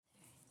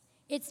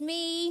It's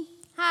me.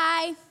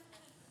 Hi.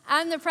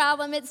 I'm the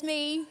problem. It's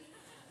me.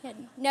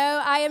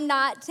 No, I am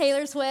not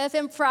Taylor Swift,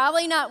 and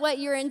probably not what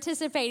you're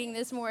anticipating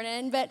this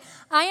morning, but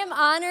I am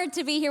honored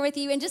to be here with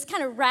you and just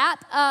kind of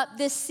wrap up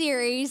this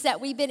series that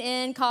we've been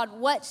in called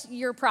What's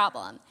Your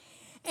Problem?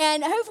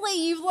 And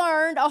hopefully you've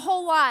learned a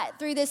whole lot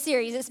through this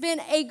series. It's been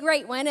a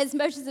great one, as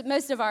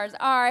most of ours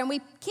are, and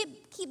we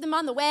keep them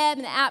on the web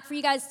and the app for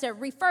you guys to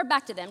refer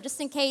back to them, just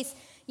in case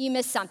you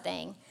missed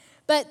something.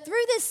 But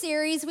through this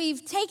series,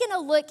 we've taken a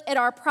look at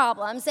our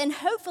problems, and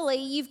hopefully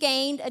you've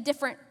gained a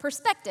different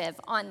perspective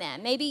on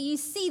them. Maybe you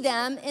see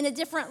them in a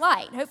different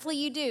light. Hopefully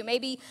you do.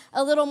 Maybe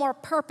a little more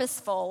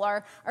purposeful,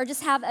 or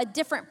just have a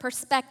different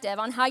perspective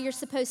on how you're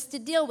supposed to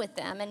deal with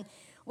them. And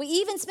we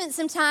even spent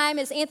some time,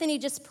 as Anthony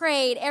just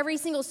prayed, every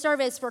single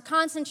service, we're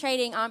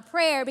concentrating on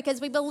prayer because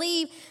we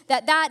believe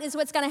that that is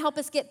what's going to help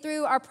us get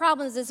through our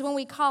problems is when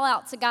we call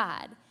out to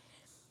God.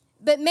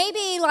 But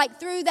maybe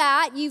through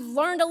that, you've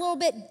learned a little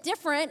bit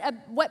different of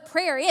what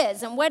prayer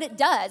is and what it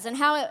does and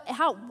how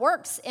it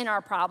works in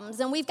our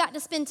problems. And we've got to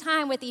spend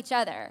time with each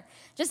other,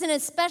 just in a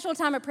special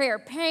time of prayer,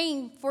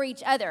 praying for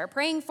each other,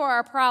 praying for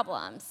our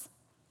problems.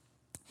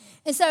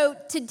 And so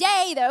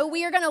today, though,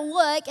 we are going to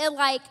look at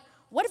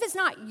what if it's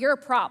not your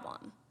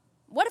problem?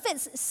 What if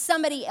it's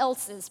somebody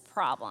else's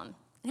problem?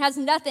 It has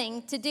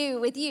nothing to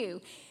do with you.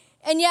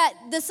 And yet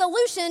the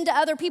solution to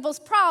other people's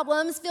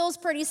problems feels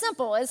pretty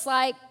simple. It's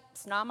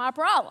it's not my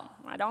problem.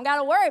 I don't got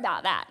to worry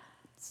about that.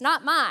 It's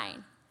not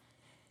mine.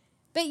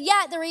 But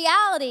yet the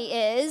reality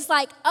is,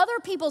 other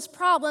people's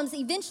problems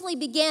eventually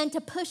begin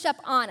to push up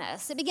on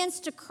us. It begins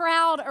to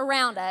crowd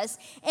around us,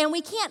 and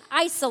we can't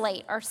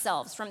isolate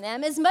ourselves from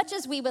them as much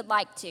as we would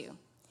like to.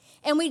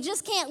 And we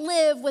just can't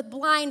live with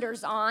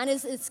blinders on,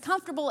 as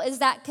comfortable as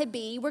that could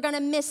be. We're going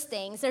to miss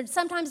things.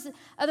 Sometimes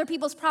other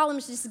people's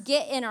problems just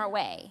get in our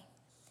way.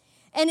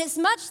 And it's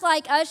much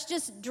like us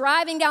just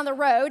driving down the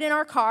road in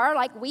our car,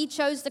 we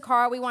chose the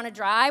car we want to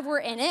drive, we're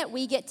in it,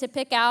 we get to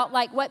pick out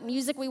what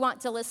music we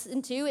want to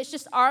listen to, it's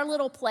just our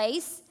little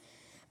place.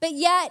 But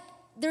yet,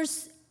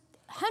 there's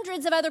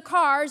hundreds of other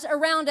cars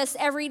around us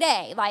every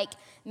day,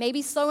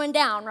 maybe slowing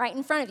down right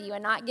in front of you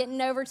and not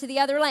getting over to the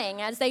other lane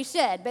as they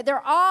should, but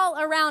they're all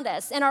around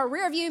us. And our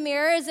rear view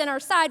mirrors and our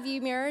side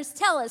view mirrors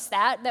tell us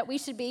that we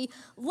should be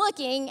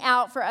looking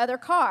out for other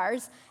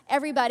cars,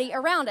 everybody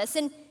around us.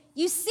 And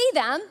you see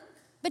them,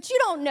 but you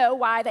don't know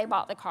why they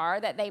bought the car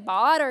that they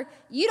bought, or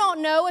you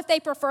don't know if they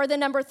prefer the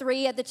number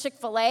 3 at the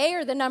Chick-fil-A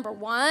or the number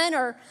 1,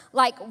 or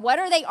what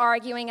are they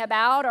arguing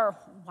about, or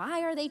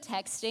why are they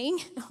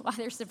texting while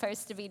they're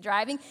supposed to be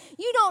driving.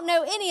 You don't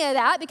know any of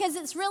that because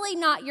it's really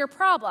not your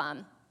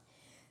problem.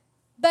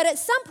 But at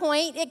some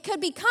point, it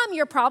could become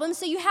your problem,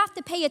 so you have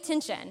to pay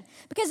attention.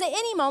 Because at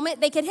any moment,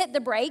 they could hit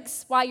the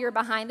brakes while you're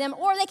behind them,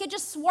 or they could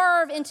just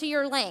swerve into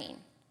your lane.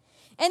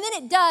 And then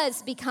it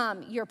does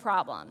become your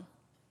problem.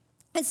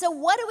 And so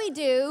what do we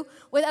do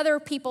with other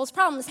people's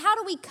problems? How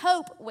do we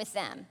cope with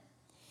them?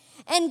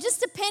 And just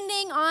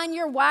depending on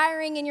your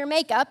wiring and your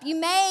makeup, you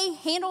may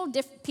handle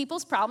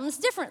people's problems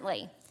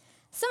differently.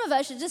 Some of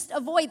us should just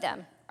avoid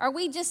them, or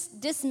we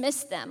just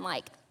dismiss them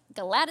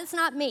glad it's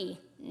not me,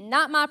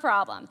 not my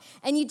problem.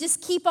 And you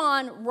just keep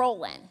on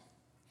rolling.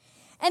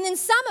 And then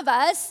some of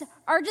us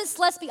are just,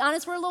 let's be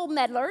honest, we're little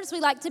meddlers. We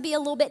like to be a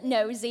little bit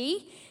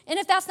nosy. And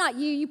if that's not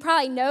you, you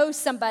probably know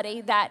somebody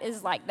that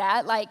is like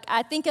that.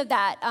 I think of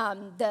that,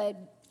 the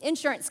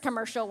insurance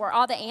commercial where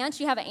all the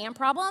ants, you have an ant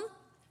problem.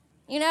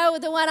 You know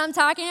the one I'm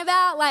talking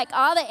about?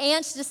 All the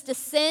ants just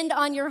descend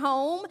on your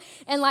home,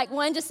 and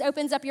one just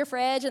opens up your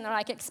fridge, and they're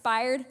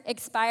expired,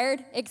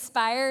 expired,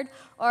 expired,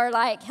 or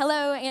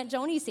hello, Aunt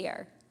Joni's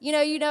here.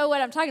 You know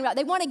what I'm talking about.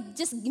 They want to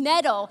just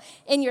meddle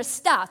in your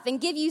stuff and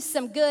give you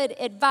some good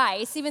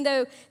advice, even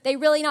though they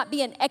really not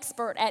be an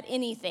expert at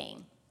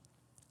anything.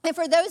 And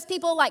for those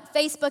people,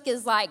 Facebook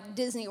is like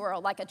Disney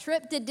World, a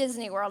trip to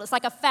Disney World. It's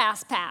like a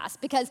fast pass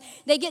because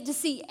they get to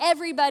see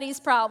everybody's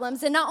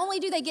problems. And not only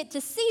do they get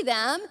to see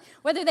them,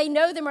 whether they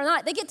know them or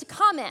not, they get to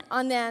comment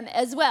on them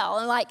as well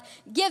and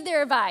give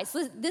their advice.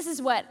 This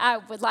is what I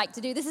would like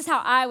to do. This is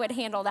how I would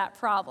handle that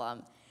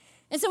problem.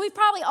 And so we've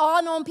probably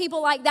all known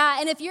people like that.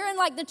 And if you're in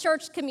the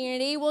church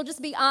community, we'll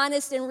just be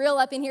honest and real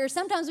up in here.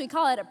 Sometimes we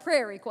call it a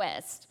prayer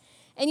request.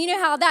 And you know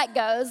how that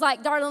goes.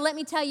 Darling, let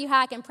me tell you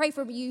how I can pray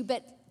for you,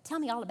 but tell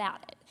me all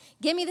about it.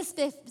 Give me the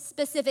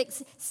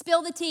specifics.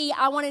 Spill the tea.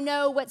 I want to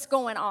know what's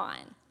going on.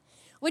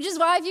 Which is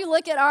why if you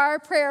look at our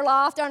prayer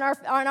loft on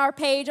our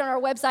page, on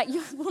our website,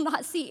 you will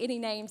not see any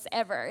names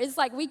ever. It's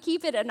we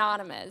keep it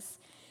anonymous.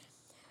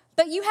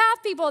 But you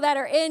have people that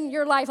are in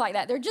your life like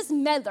that. They're just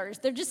meddlers.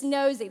 They're just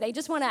nosy. They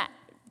just want to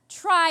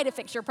try to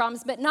fix your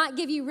problems, but not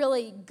give you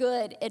really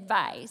good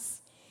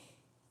advice.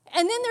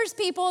 And then there's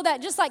people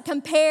that just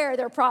compare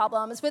their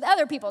problems with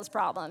other people's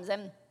problems.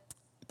 And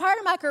part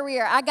of my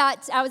career, I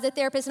was a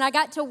therapist, and I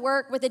got to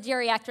work with a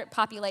geriatric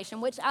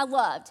population, which I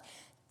loved.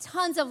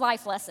 Tons of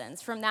life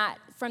lessons from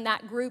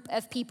that group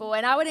of people.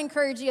 And I would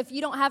encourage you, if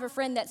you don't have a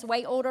friend that's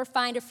way older,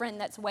 find a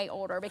friend that's way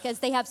older because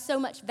they have so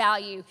much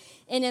value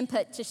and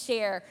input to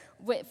share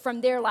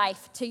from their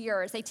life to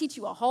yours. They teach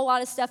you a whole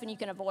lot of stuff, and you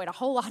can avoid a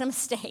whole lot of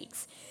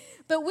mistakes.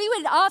 But we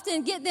would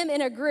often get them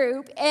in a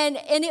group, and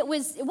it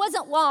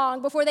wasn't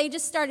long before they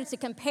just started to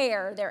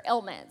compare their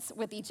ailments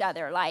with each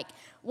other. Like,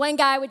 one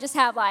guy would just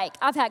have, like,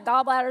 I've had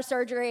gallbladder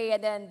surgery,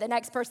 and then the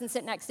next person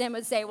sitting next to him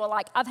would say, well,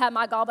 like, I've had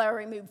my gallbladder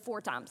removed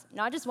 4 times.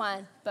 Not just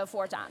one, but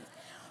 4 times.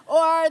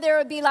 Or there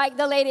would be, like,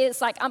 the lady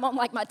that's like, I'm on,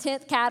 like, my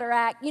 10th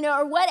cataract,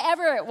 or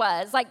whatever it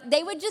was. Like,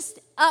 they would just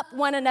up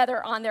one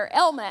another on their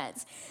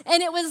ailments.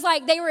 And it was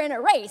like they were in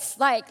a race.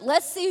 Like,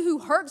 let's see who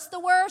hurts the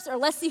worst, or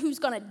let's see who's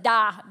going to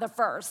die the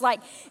first. Like,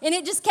 and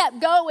it just kept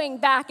going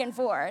back and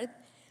forth.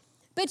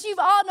 But you've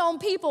all known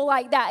people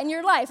like that in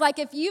your life. Like,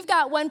 if you've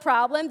got one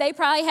problem, they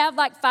probably have,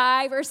 like,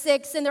 5 or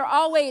 6, and they're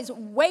always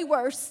way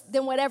worse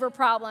than whatever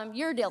problem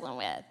you're dealing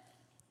with.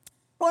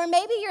 Or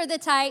maybe you're the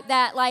type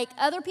that, like,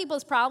 other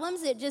people's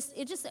problems, it just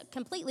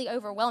completely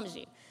overwhelms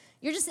you.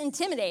 You're just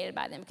intimidated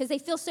by them because they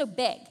feel so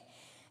big.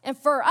 And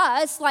for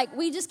us, like,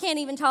 we just can't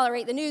even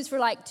tolerate the news for,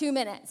 like, 2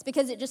 minutes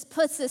because it just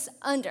puts us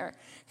under.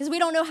 Because we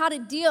don't know how to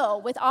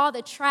deal with all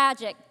the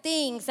tragic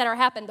things that are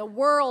happening. The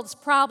world's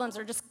problems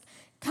are just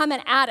coming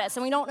at us,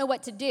 and we don't know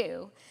what to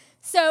do.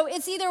 So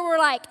it's either we're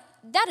like,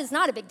 that is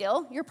not a big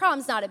deal. Your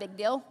problem's not a big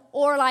deal.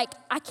 Or, like,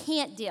 I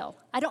can't deal.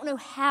 I don't know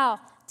how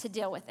to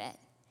deal with it.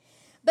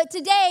 But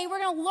today, we're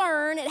going to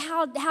learn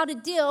how to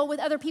deal with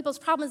other people's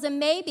problems and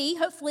maybe,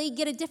 hopefully,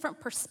 get a different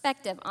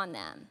perspective on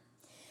them.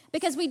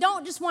 Because we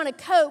don't just want to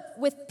cope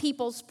with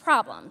people's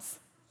problems,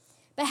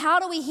 but how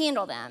do we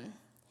handle them?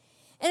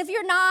 And if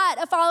you're not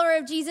a follower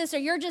of Jesus, or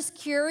you're just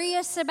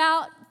curious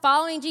about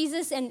following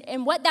Jesus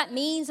and what that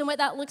means and what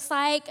that looks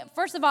like,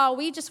 first of all,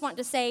 we just want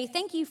to say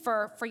thank you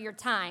for your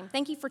time.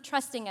 Thank you for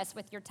trusting us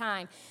with your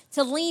time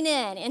to lean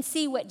in and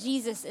see what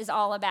Jesus is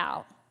all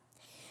about.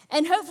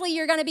 And hopefully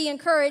you're going to be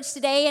encouraged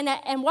today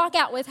and walk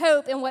out with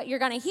hope in what you're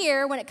going to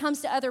hear when it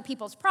comes to other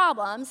people's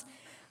problems.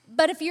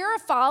 But if you're a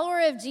follower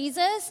of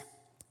Jesus,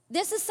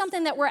 this is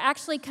something that we're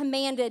actually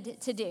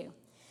commanded to do.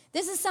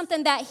 This is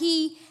something that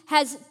he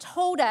has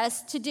told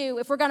us to do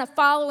if we're going to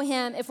follow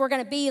him, if we're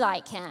going to be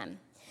like him.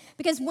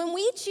 Because when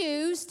we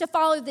choose to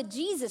follow the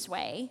Jesus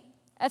way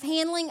of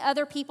handling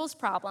other people's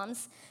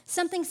problems,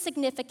 something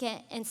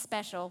significant and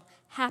special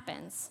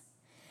happens.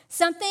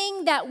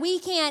 Something that we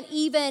can't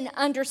even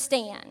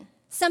understand,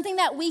 something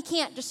that we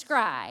can't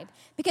describe,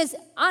 because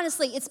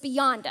honestly, it's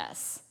beyond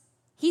us.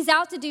 He's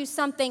out to do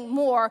something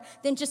more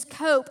than just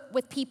cope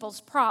with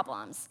people's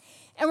problems.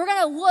 And we're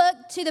going to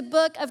look to the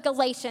book of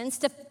Galatians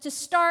to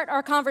start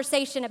our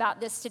conversation about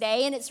this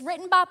today. And it's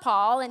written by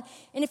Paul. And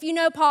if you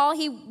know Paul,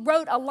 he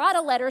wrote a lot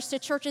of letters to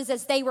churches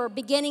as they were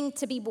beginning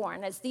to be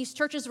born, as these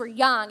churches were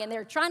young and they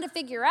were trying to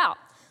figure out.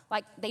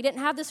 Like, they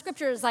didn't have the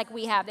scriptures like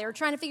we have. They were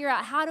trying to figure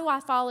out, how do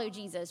I follow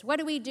Jesus? What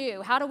do we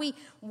do? How do we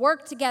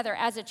work together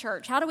as a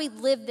church? How do we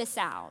live this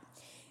out?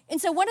 And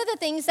so one of the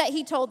things that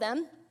he told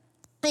them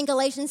in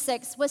Galatians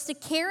 6 was to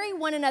carry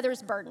one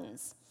another's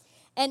burdens.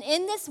 And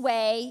in this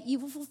way, you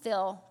will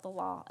fulfill the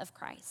law of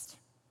Christ.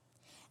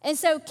 And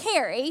so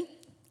carry,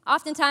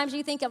 oftentimes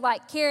you think of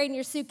like carrying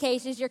your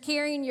suitcases, you're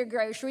carrying your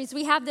groceries.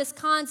 We have this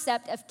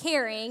concept of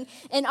carrying,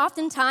 and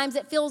oftentimes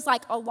it feels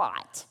like a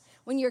lot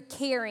when you're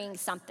carrying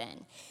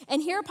something.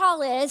 And here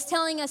Paul is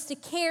telling us to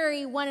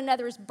carry one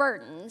another's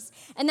burdens,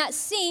 and that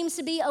seems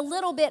to be a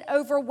little bit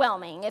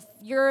overwhelming if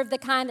you're the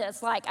kind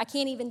that's like, I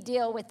can't even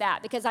deal with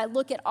that because I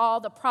look at all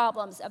the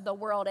problems of the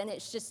world and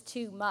it's just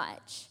too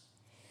much.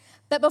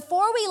 But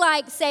before we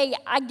say,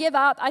 I give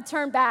up, I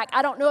turn back,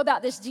 I don't know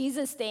about this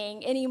Jesus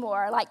thing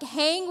anymore,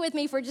 hang with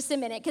me for just a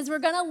minute because we're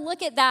going to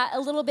look at that a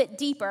little bit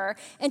deeper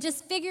and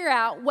just figure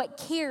out what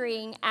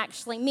carrying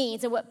actually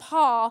means and what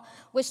Paul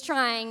was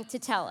trying to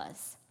tell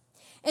us.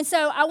 And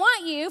so I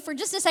want you for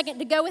just a second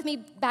to go with me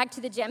back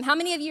to the gym. How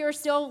many of you are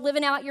still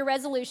living out your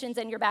resolutions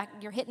and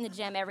you're hitting the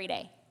gym every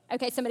day?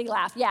 Okay, somebody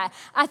laughed. Yeah,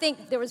 I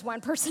think there was one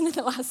person in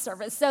the last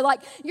service. So,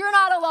 you're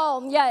not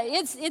alone. Yeah,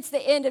 it's the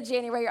end of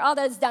January. All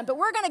that's done. But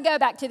we're going to go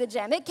back to the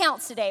gym. It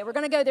counts today. We're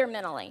going to go there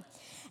mentally.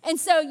 And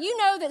so you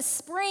know that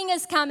spring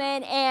is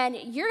coming and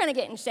you're going to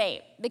get in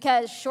shape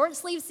because short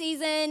sleeve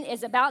season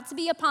is about to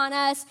be upon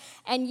us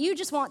and you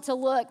just want to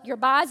look, your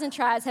buys and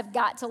tries have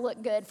got to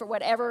look good for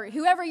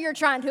whoever you're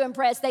trying to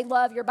impress, they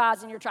love your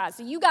buys and your tries.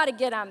 So you got to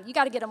get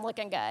them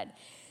looking good.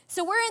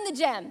 So we're in the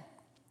gym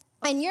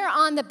and you're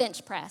on the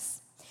bench press.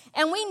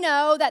 And we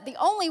know that the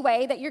only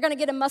way that you're going to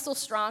get a muscle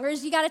stronger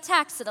is you got to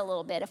tax it a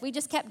little bit. If we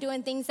just kept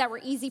doing things that were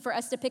easy for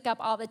us to pick up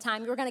all the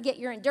time, you're going to get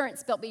your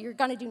endurance built, but you're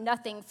going to do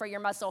nothing for your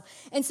muscle.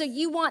 And so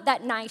you want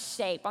that nice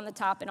shape on the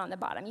top and on the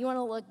bottom. You want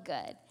to look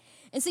good.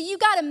 And so you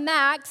got to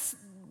max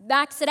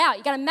it out.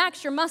 You got to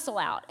max your muscle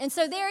out. And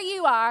so there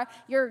you are.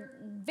 You're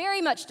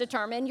very much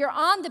determined. You're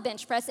on the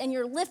bench press and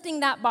you're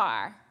lifting that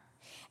bar.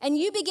 And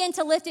you begin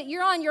to lift it,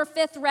 you're on your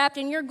 5th rep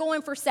and you're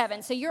going for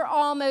 7. So you're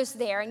almost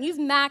there and you've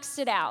maxed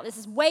it out. This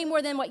is way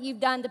more than what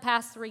you've done the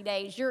past 3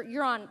 days.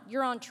 You're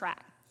on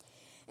track.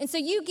 And so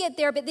you get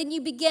there, but then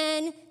you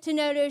begin to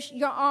notice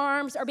your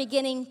arms are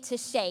beginning to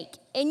shake.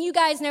 And you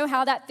guys know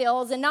how that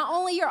feels. And not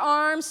only your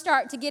arms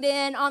start to get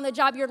in on the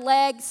job, your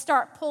legs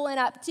start pulling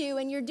up too,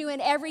 and you're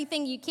doing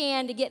everything you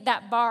can to get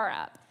that bar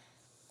up.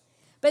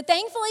 But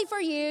thankfully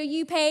for you,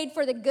 you paid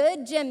for the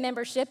good gym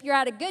membership. You're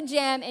at a good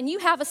gym, and you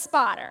have a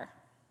spotter.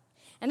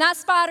 And that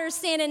spotter is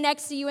standing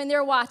next to you, and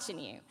they're watching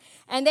you.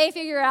 And they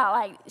figure out,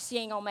 like, she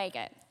ain't gonna make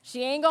it.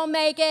 She ain't gonna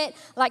make it.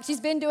 Like, she's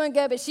been doing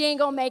good, but she ain't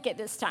gonna make it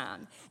this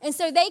time. And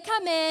so they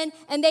come in,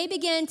 and they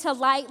begin to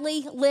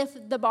lightly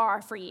lift the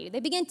bar for you. They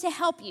begin to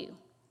help you.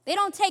 They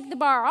don't take the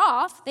bar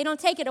off. They don't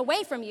take it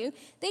away from you.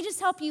 They just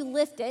help you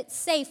lift it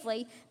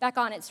safely back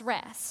on its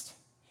rest.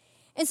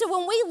 And so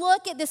when we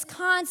look at this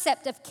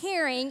concept of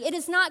carrying, it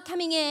is not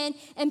coming in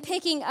and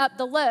picking up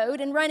the load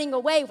and running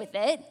away with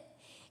it.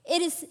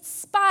 It is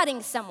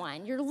spotting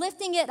someone. You're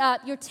lifting it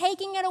up. You're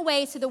taking it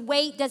away so the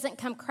weight doesn't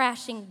come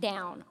crashing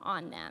down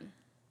on them.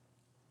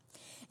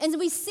 And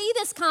we see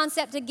this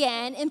concept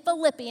again in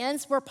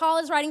Philippians, where Paul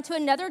is writing to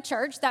another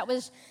church that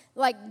was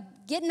like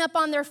getting up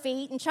on their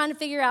feet and trying to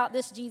figure out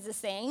this Jesus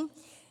thing.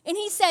 And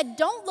he said,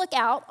 don't look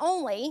out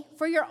only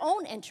for your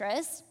own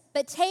interests,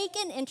 but take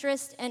an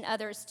interest in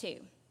others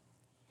too.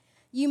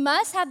 You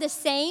must have the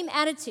same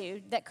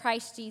attitude that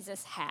Christ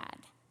Jesus had.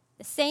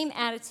 The same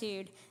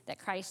attitude that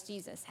Christ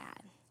Jesus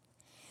had.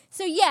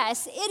 So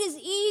yes, it is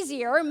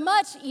easier,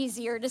 much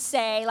easier to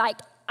say, like,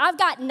 I've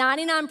got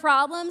 99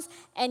 problems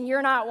and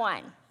you're not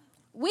one.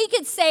 We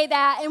could say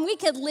that and we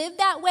could live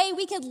that way.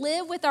 We could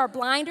live with our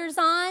blinders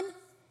on,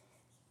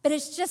 but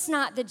it's just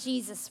not the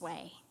Jesus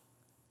way.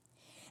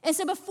 And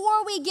so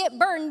before we get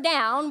burdened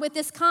down with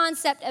this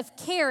concept of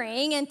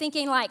carrying and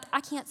thinking like,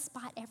 I can't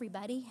spot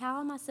everybody, how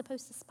am I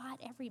supposed to spot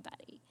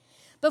everybody?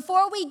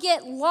 Before we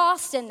get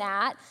lost in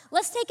that,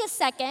 let's take a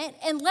second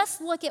and let's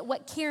look at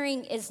what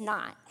carrying is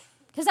not.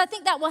 Because I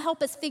think that will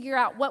help us figure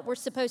out what we're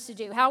supposed to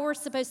do, how we're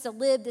supposed to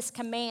live this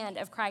command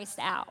of Christ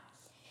out.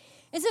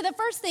 And so the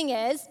first thing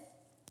is,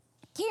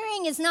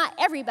 carrying is not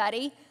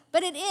everybody,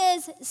 but it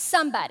is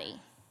somebody.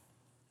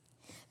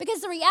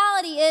 Because the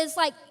reality is,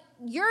 like,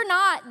 you're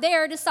not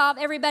there to solve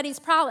everybody's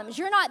problems.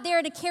 You're not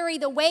there to carry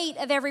the weight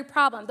of every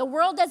problem. The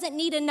world doesn't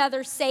need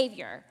another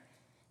savior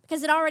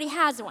because it already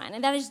has one,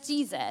 and that is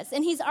Jesus,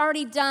 and he's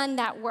already done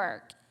that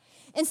work.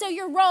 And so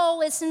your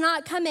role is to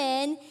not come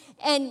in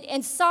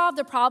and solve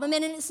the problem,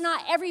 and it's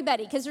not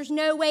everybody because there's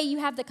no way you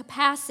have the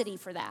capacity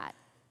for that.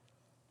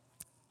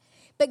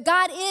 But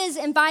God is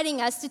inviting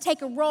us to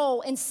take a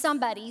role in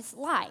somebody's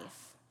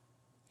life.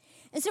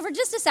 And so for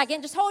just a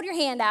second, just hold your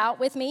hand out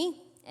with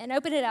me and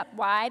open it up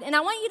wide. And I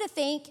want you to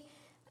think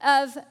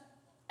of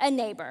a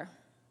neighbor,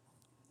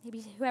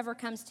 maybe whoever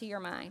comes to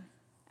your mind,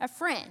 a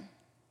friend,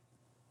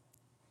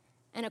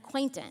 an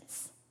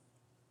acquaintance,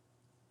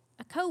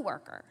 a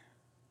coworker,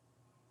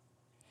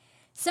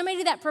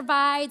 somebody that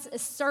provides a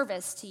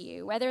service to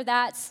you, whether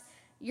that's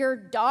your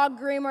dog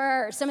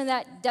groomer or someone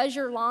that does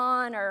your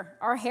lawn or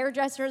our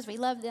hairdressers, we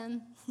love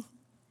them.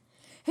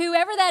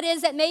 Whoever that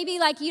is that maybe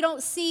like you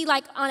don't see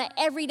like on an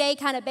everyday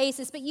kind of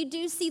basis, but you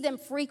do see them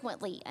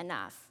frequently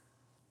enough.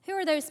 Who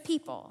are those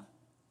people?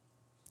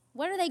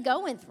 What are they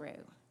going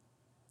through?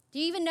 Do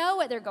you even know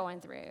what they're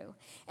going through?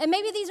 And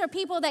maybe these are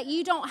people that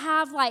you don't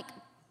have like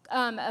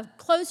a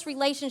close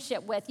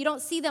relationship with. You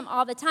don't see them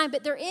all the time,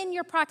 but they're in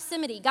your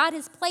proximity. God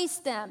has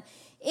placed them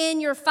in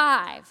your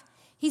five.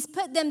 He's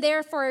put them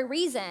there for a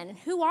reason.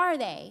 Who are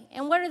they?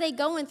 And what are they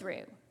going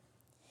through?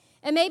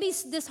 And maybe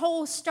this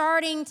whole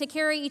starting to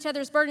carry each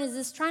other's burdens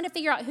is trying to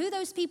figure out who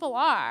those people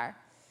are.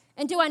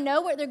 And do I know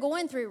what they're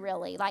going through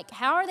really? Like,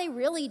 how are they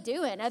really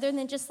doing other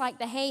than just like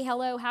the, hey,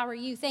 hello, how are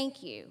you,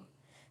 thank you?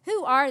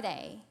 Who are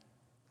they?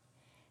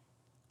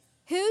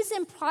 Who's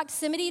in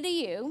proximity to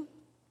you?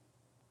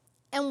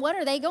 And what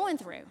are they going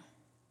through?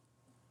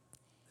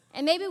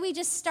 And maybe we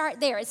just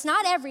start there. It's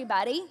not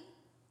everybody,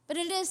 but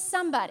it is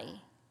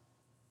somebody.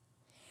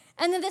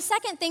 And then the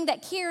second thing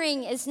that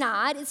carrying is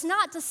not, it's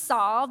not to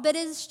solve, but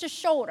it's to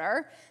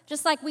shoulder,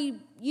 just like we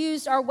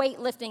used our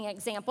weightlifting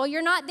example.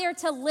 You're not there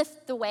to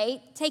lift the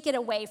weight, take it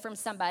away from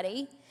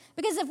somebody,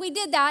 because if we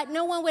did that,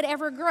 no one would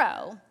ever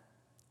grow.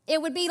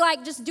 It would be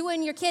like just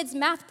doing your kids'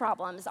 math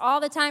problems all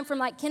the time from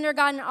like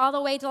kindergarten all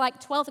the way to like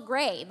 12th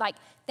grade. Like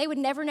they would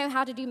never know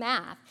how to do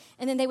math,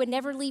 and then they would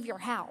never leave your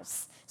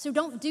house. So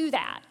don't do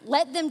that.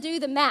 Let them do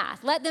the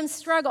math. Let them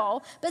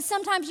struggle. But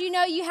sometimes you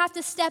know you have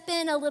to step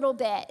in a little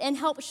bit and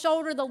help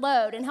shoulder the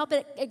load and help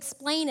it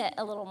explain it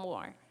a little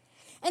more.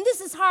 And this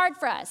is hard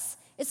for us.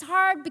 It's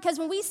hard because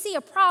when we see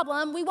a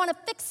problem, we want to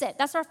fix it.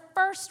 That's our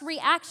first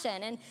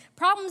reaction. And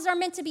problems are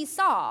meant to be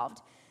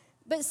solved.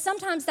 But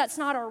sometimes that's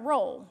not our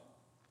role.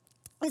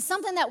 It's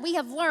something that we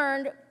have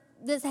learned,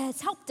 that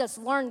has helped us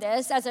learn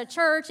this as a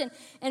church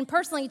and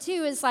personally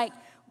too, is like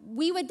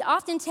we would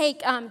often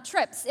take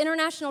trips,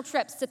 international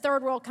trips to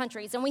third world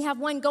countries, and we have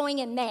one going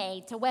in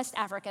May to West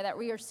Africa that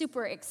we are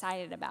super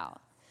excited about.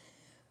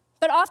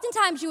 But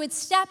oftentimes you would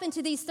step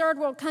into these third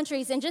world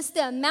countries and just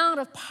the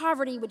amount of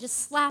poverty would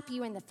just slap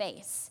you in the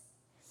face.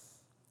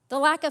 The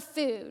lack of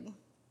food,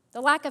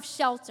 the lack of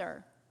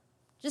shelter,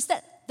 Just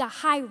the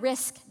high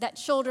risk that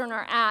children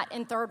are at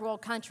in third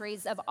world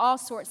countries of all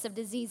sorts of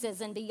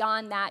diseases, and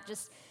beyond that,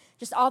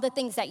 just all the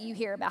things that you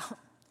hear about.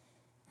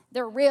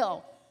 They're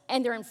real,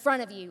 and they're in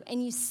front of you,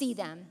 and you see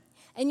them.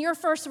 And your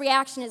first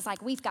reaction is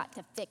like, we've got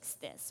to fix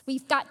this.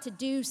 We've got to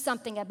do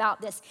something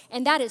about this.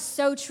 And that is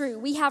so true.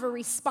 We have a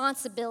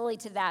responsibility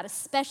to that,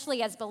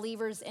 especially as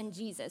believers in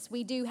Jesus.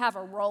 We do have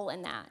a role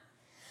in that.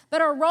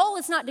 But our role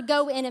is not to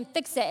go in and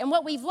fix it. And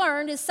what we've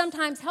learned is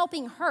sometimes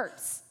helping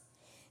hurts.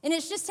 And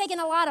it's just taken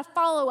a lot of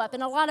follow-up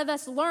and a lot of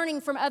us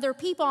learning from other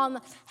people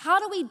on how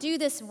do we do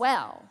this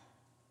well.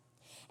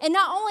 And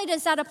not only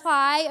does that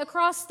apply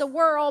across the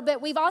world,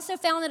 but we've also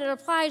found that it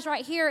applies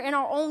right here in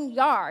our own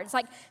yards.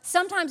 Like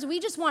sometimes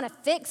we just want to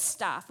fix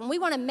stuff and we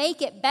want to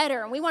make it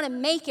better and we want to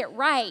make it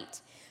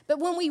right. But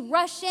when we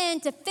rush in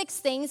to fix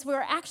things,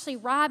 we're actually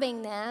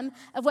robbing them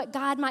of what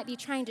God might be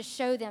trying to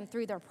show them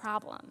through their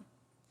problem.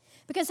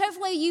 Because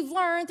hopefully you've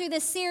learned through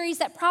this series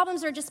that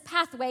problems are just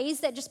pathways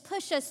that just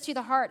push us to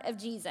the heart of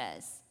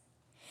Jesus.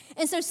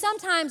 And so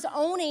sometimes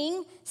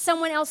owning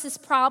someone else's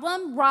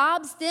problem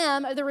robs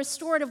them of the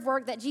restorative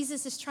work that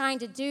Jesus is trying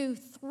to do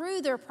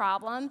through their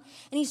problem,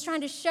 and he's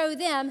trying to show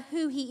them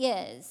who he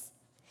is.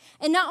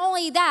 And not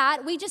only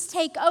that, we just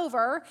take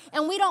over,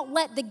 and we don't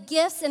let the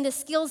gifts and the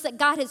skills that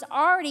God has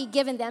already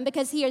given them,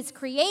 because he has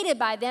created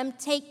by them,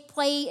 take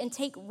play and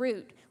take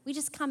root. We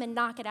just come and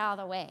knock it out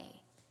of the way.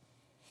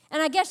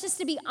 And I guess just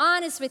to be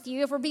honest with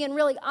you, if we're being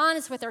really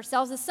honest with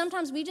ourselves, is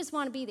sometimes we just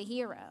want to be the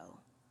hero.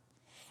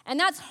 And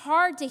that's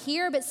hard to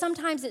hear, but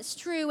sometimes it's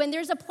true. And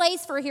there's a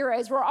place for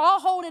heroes. We're all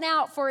holding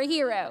out for a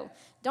hero.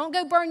 Don't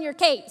go burn your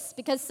capes,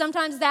 because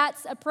sometimes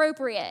that's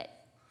appropriate.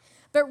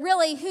 But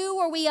really, who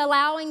are we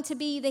allowing to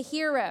be the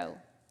hero?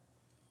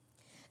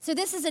 So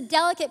this is a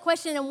delicate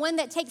question and one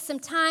that takes some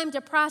time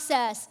to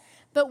process.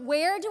 But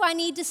where do I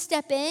need to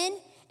step in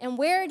and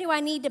where do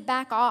I need to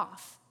back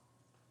off?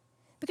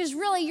 Because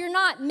really, you're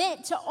not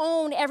meant to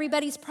own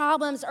everybody's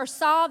problems or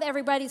solve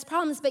everybody's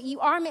problems, but you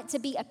are meant to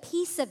be a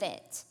piece of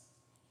it.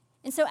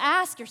 And so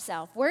ask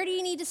yourself, where do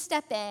you need to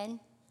step in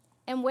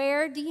and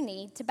where do you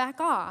need to back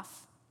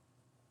off?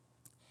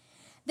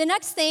 The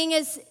next thing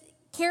is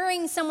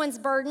carrying someone's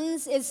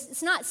burdens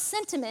it's not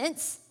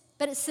sentiments,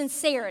 but it's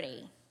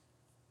sincerity.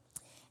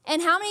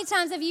 And how many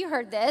times have you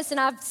heard this?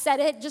 And I've said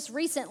it just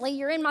recently,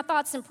 you're in my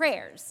thoughts and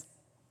prayers.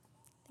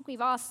 I think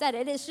we've all said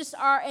it. It's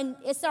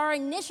our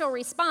initial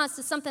response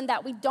to something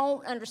that we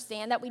don't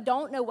understand, that we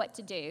don't know what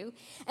to do.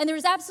 And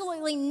there's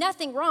absolutely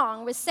nothing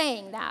wrong with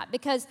saying that,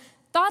 because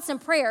thoughts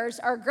and prayers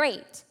are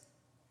great.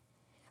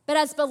 But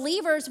as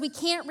believers, we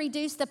can't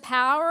reduce the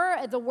power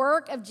of the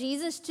work of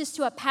Jesus just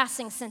to a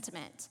passing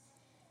sentiment,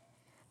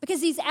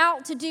 because he's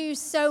out to do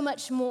so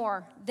much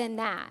more than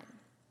that.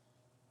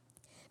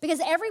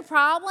 Because every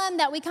problem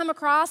that we come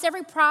across,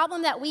 every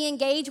problem that we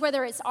engage,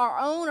 whether it's our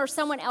own or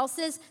someone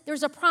else's,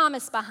 there's a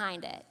promise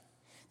behind it.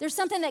 There's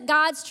something that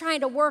God's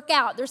trying to work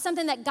out. There's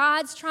something that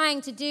God's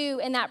trying to do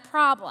in that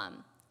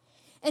problem.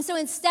 And so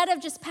instead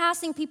of just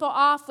passing people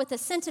off with a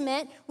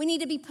sentiment, we need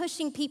to be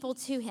pushing people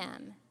to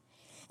him.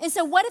 And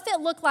so what if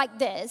it looked like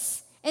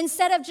this?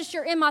 Instead of just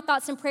you're in my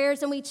thoughts and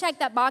prayers and we check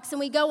that box and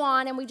we go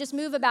on and we just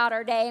move about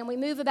our day and we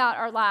move about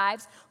our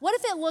lives, what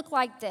if it looked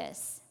like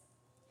this?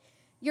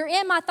 You're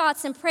in my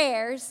thoughts and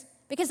prayers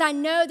because I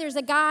know there's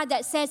a God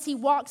that says he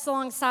walks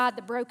alongside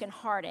the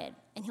brokenhearted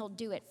and he'll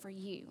do it for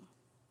you.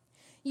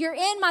 You're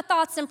in my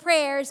thoughts and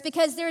prayers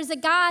because there's a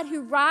God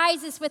who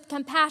rises with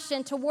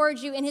compassion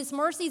towards you, and his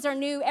mercies are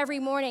new every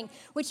morning,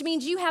 which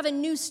means you have a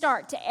new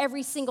start to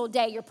every single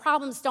day. Your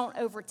problems don't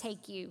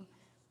overtake you.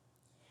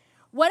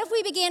 What if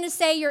we began to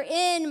say, you're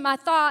in my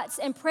thoughts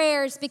and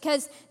prayers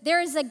because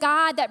there is a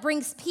God that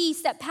brings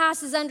peace that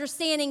passes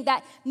understanding,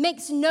 that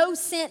makes no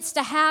sense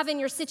to have in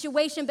your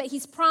situation, but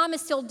he's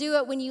promised he'll do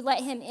it when you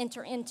let him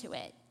enter into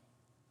it.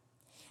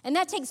 And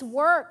that takes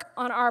work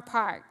on our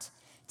part,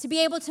 to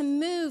be able to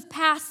move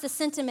past the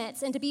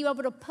sentiments and to be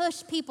able to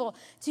push people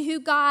to who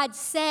God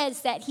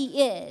says that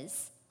he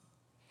is.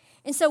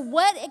 And so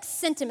what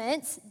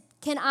sentiments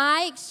can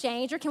I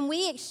exchange, or can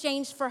we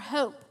exchange for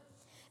hope?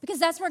 Because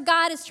that's where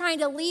God is trying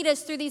to lead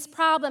us through these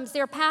problems.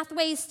 There are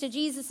pathways to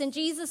Jesus, and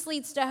Jesus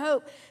leads to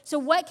hope. So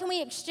what can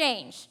we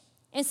exchange?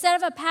 Instead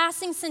of a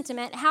passing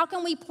sentiment, how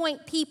can we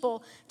point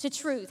people to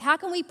truth? How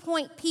can we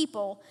point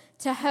people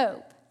to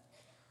hope?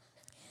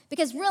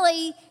 Because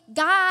really,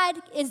 God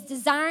is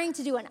desiring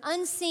to do an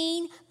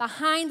unseen,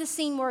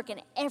 behind-the-scene work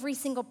in every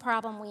single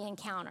problem we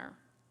encounter.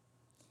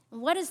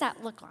 And what does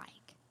that look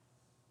like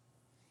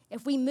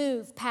if we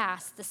move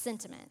past the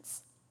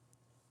sentiments?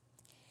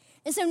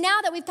 And so now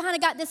that we've kind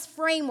of got this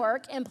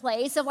framework in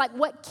place of like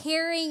what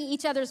carrying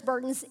each other's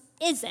burdens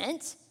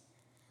isn't,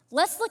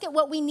 let's look at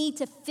what we need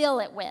to fill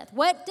it with.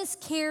 What does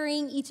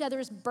carrying each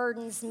other's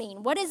burdens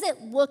mean? What does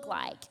it look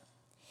like?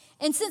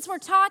 And since we're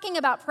talking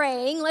about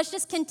praying, let's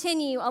just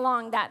continue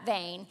along that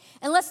vein.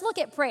 And let's look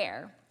at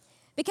prayer.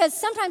 Because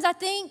sometimes I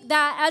think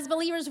that as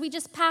believers, we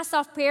just pass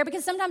off prayer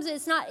because sometimes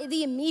it's not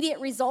the immediate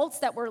results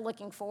that we're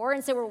looking for.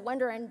 And so we're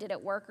wondering, did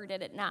it work or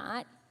did it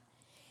not?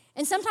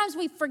 And sometimes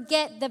we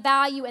forget the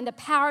value and the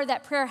power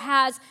that prayer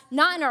has,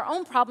 not in our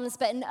own problems,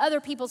 but in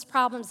other people's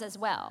problems as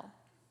well.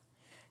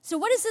 So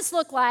what does this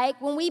look like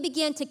when we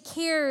begin to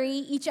carry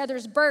each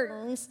other's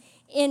burdens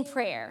in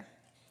prayer?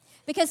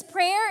 Because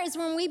prayer is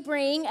when we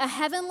bring a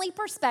heavenly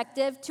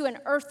perspective to an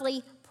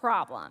earthly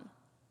problem.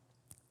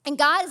 And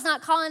God is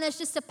not calling us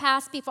just to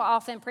pass people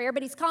off in prayer,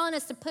 but he's calling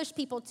us to push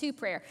people to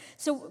prayer,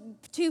 so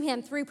to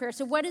him through prayer.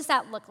 So what does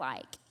that look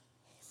like?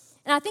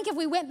 And I think if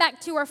we went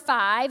back to our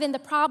 5 and the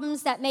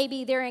problems that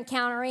maybe they're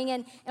encountering,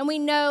 and we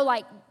know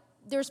like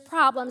there's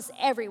problems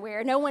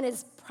everywhere. No one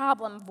is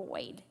problem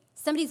void.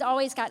 Somebody's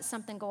always got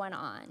something going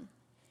on.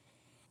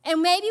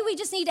 And maybe we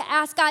just need to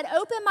ask God,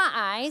 open my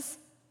eyes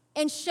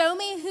and show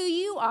me who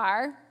you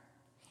are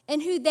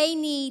and who they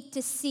need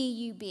to see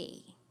you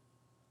be.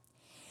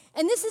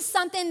 And this is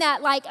something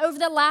that like over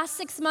the last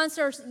 6 months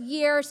or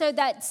year or so,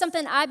 that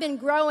something I've been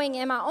growing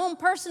in my own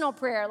personal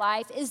prayer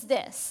life is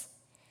this.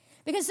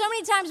 Because so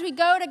many times we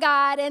go to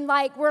God and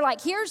like we're like,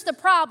 here's the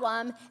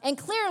problem, and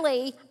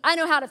clearly I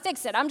know how to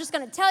fix it. I'm just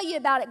going to tell you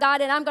about it,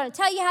 God, and I'm going to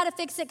tell you how to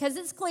fix it because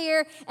it's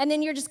clear, and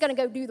then you're just going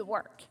to go do the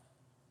work.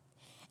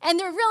 And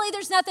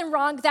there's nothing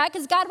wrong with that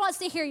because God wants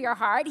to hear your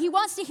heart. He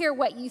wants to hear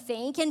what you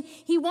think, and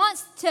he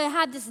wants to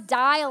have this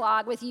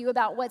dialogue with you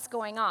about what's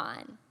going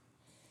on.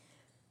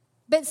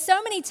 But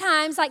so many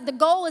times, like the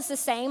goal is the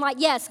same. Like,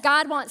 yes,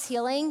 God wants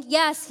healing.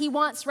 Yes, he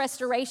wants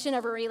restoration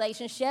of a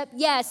relationship.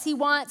 Yes, he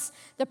wants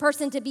the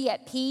person to be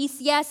at peace.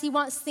 Yes, he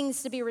wants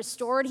things to be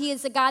restored. He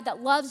is a God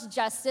that loves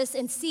justice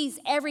and sees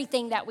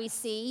everything that we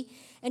see.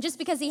 And just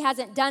because he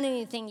hasn't done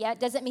anything yet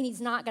doesn't mean he's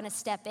not going to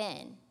step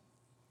in.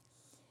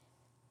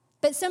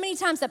 But so many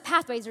times the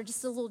pathways are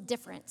just a little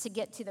different to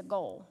get to the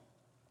goal.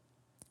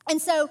 And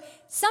so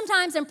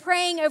sometimes in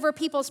praying over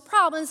people's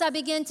problems, I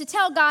begin to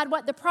tell God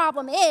what the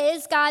problem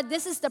is. God,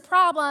 this is the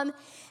problem.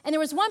 And there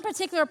was one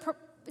particular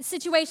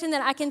situation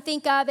that I can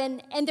think of,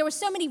 and there were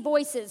so many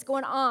voices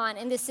going on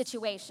in this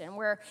situation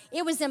where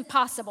it was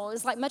impossible. It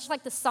was like much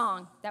like the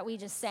song that we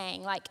just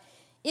sang, like,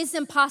 it's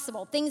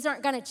impossible. Things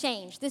aren't going to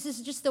change. This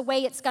is just the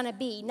way it's going to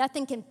be.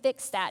 Nothing can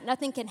fix that.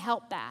 Nothing can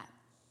help that.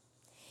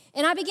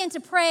 And I began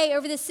to pray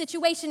over this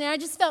situation, and I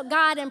just felt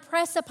God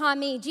impress upon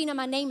me, Gina,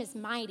 my name is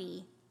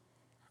Mighty.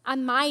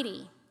 I'm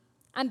mighty.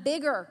 I'm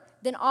bigger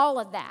than all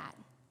of that.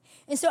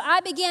 And so I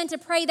began to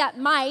pray that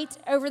might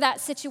over that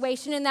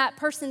situation and that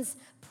person's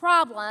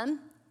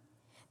problem,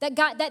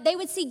 that they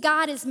would see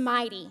God as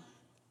mighty.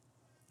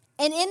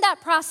 And in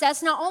that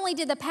process, not only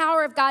did the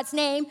power of God's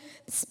name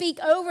speak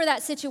over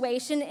that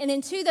situation and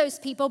into those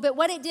people, but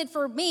what it did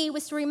for me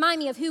was to remind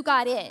me of who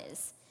God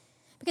is.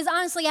 Because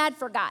honestly, I'd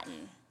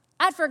forgotten.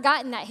 I'd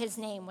forgotten that his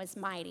name was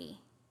mighty.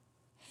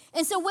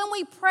 And so when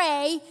we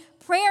pray,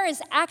 prayer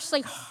is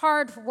actually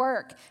hard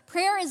work.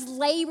 Prayer is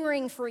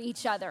laboring for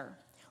each other.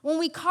 When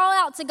we call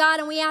out to God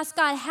and we ask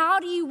God, how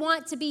do you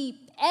want to be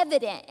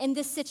evident in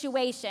this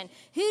situation?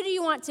 Who do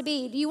you want to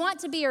be? Do you want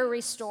to be a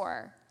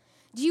restorer?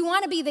 Do you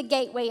want to be the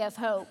gateway of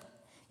hope?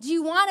 Do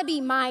you want to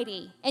be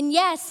mighty? And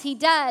yes, he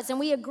does, and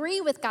we agree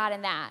with God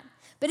in that.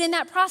 But in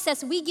that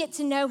process, we get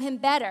to know him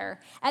better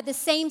at the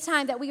same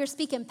time that we are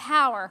speaking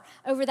power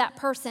over that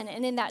person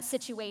and in that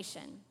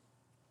situation.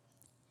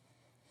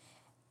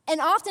 And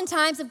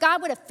oftentimes, if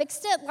God would have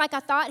fixed it like I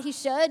thought he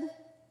should,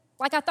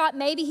 like I thought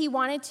maybe he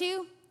wanted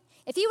to,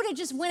 if he would have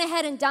just went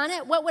ahead and done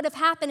it, what would have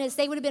happened is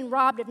they would have been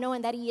robbed of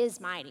knowing that he is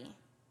mighty.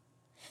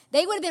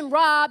 They would have been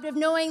robbed of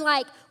knowing,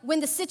 like,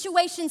 when the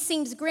situation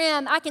seems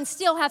grim, I can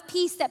still have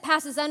peace that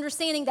passes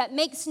understanding that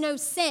makes no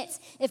sense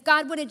if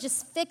God would have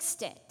just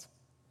fixed it.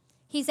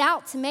 He's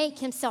out to make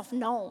himself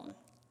known.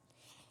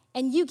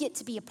 And you get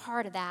to be a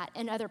part of that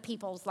in other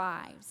people's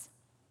lives.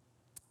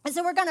 And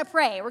so we're going to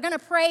pray. We're going to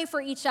pray for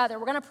each other.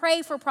 We're going to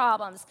pray for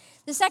problems.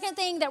 The second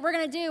thing that we're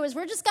going to do is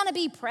we're just going to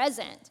be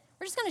present.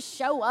 We're just going to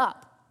show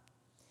up.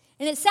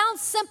 And it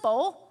sounds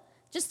simple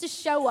just to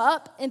show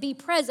up and be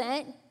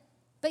present,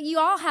 but you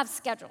all have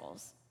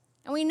schedules.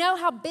 And we know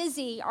how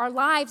busy our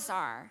lives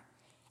are.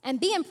 And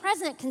being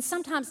present can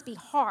sometimes be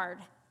hard.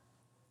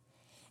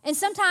 And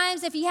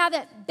sometimes if you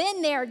haven't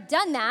been there,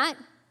 done that,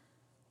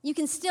 you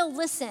can still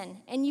listen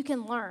and you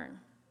can learn.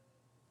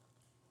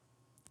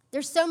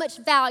 There's so much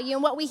value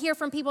in what we hear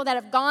from people that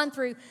have gone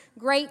through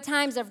great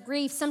times of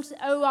grief. So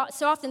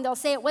often they'll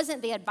say it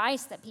wasn't the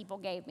advice that people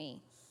gave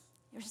me.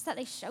 It was just that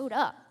they showed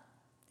up.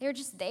 They were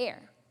just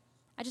there.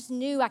 I just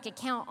knew I could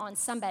count on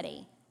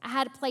somebody. I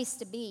had a place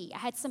to be. I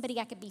had somebody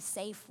I could be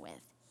safe with.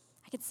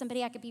 I had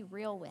somebody I could be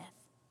real with.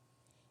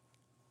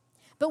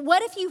 But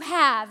what if you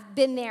have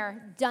been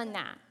there, done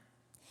that?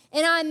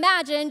 And I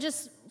imagine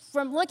just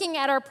from looking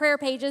at our prayer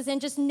pages and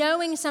just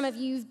knowing some of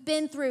you've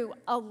been through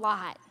a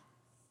lot.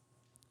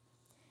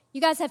 You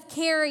guys have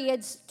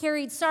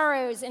carried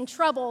sorrows and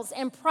troubles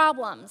and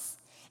problems,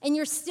 and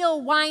you're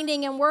still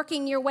winding and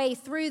working your way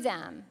through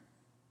them.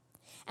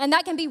 And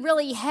that can be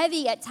really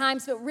heavy at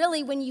times, but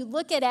really when you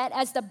look at it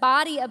as the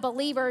body of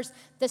believers,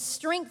 the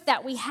strength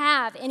that we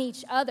have in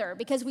each other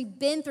because we've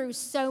been through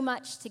so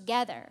much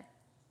together.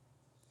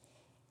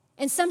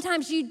 And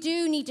sometimes you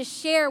do need to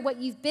share what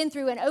you've been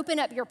through and open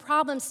up your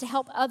problems to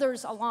help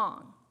others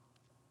along.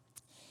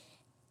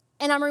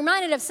 And I'm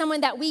reminded of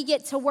someone that we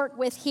get to work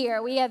with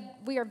here. We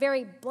are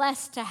very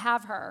blessed to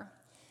have her.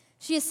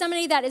 She is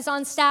somebody that is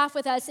on staff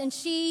with us, and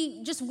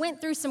she just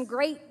went through some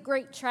great,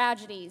 great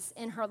tragedies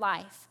in her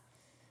life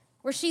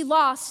where she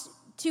lost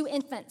 2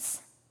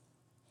 infants.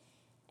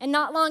 And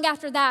not long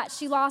after that,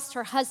 she lost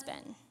her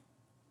husband.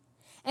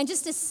 And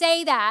just to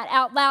say that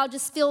out loud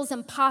just feels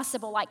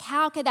impossible. Like,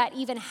 how could that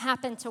even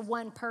happen to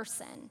one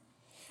person?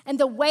 And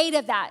the weight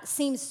of that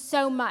seems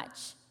so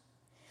much.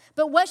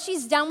 But what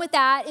she's done with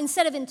that,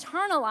 instead of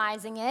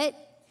internalizing it,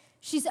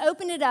 she's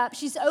opened it up,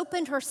 she's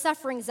opened her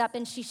sufferings up,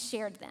 and she's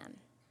shared them.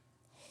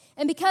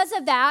 And because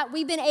of that,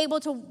 we've been able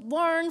to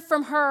learn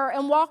from her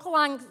and walk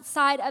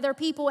alongside other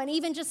people. And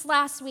even just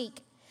last week,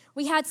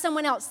 we had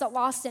someone else that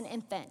lost an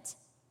infant.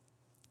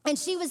 And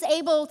she was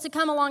able to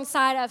come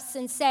alongside us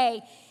and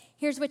say,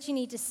 here's what you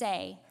need to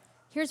say.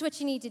 Here's what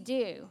you need to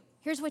do.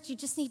 Here's what you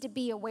just need to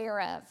be aware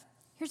of.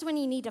 Here's when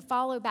you need to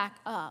follow back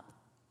up.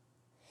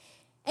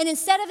 And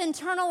instead of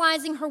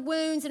internalizing her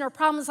wounds and her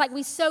problems like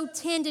we so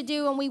tend to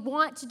do, and we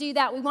want to do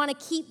that, we want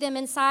to keep them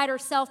inside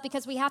ourselves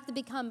because we have to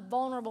become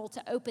vulnerable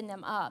to open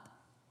them up.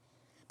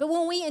 But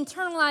when we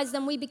internalize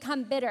them, we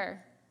become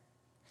bitter.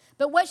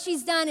 But what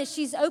she's done is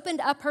she's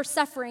opened up her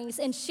sufferings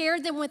and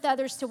shared them with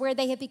others to where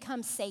they have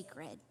become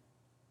sacred.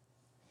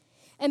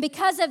 And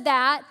because of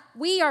that,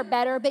 we are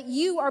better, but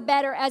you are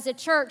better as a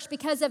church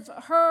because of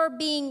her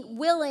being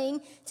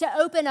willing to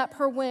open up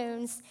her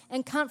wounds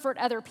and comfort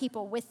other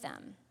people with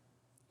them.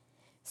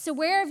 So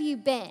where have you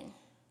been?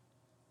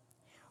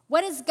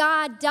 What has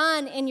God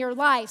done in your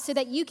life so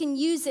that you can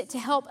use it to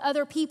help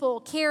other people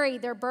carry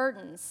their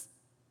burdens?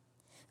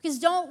 Because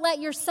don't let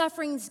your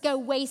sufferings go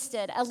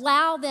wasted.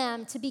 Allow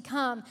them to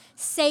become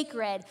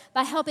sacred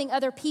by helping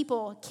other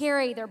people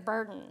carry their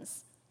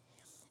burdens.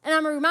 And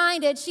I'm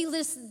reminded she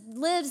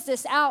lives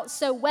this out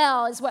so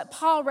well, is what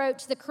Paul wrote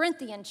to the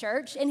Corinthian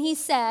church. And he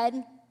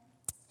said,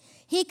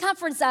 he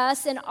comforts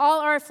us in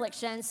all our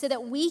afflictions so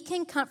that we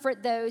can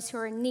comfort those who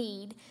are in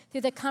need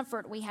through the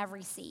comfort we have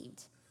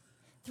received.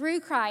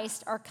 Through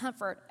Christ, our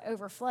comfort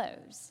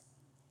overflows.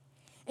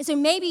 And so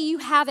maybe you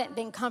haven't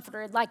been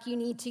comforted like you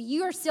need to.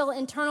 You are still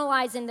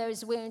internalizing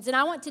those wounds. And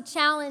I want to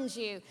challenge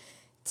you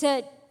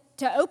to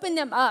open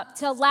them up,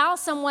 to allow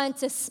someone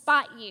to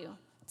spot you,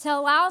 to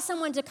allow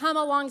someone to come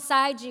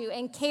alongside you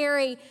and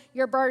carry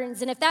your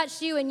burdens. And if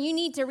that's you and you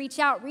need to reach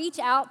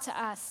out to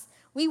us.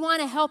 We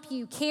want to help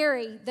you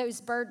carry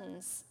those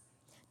burdens.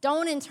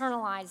 Don't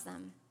internalize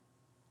them.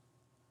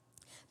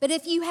 But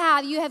if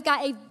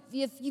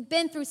you've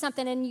been through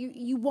something and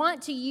you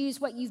want to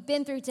use what you've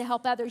been through to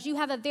help others, you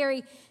have a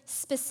very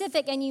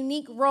specific and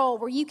unique role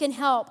where you can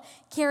help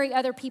carry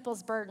other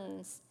people's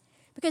burdens.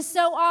 Because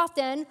so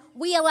often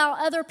we allow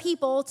other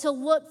people to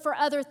look for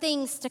other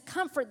things to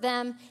comfort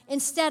them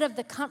instead of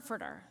the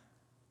comforter.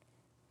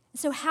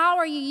 So how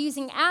are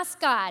you ask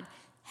God,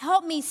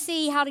 help me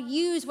see how to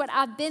use what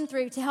I've been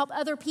through to help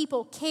other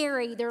people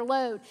carry their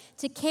load,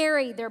 to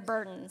carry their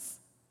burdens.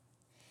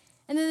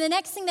 And then the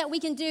next thing that we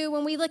can do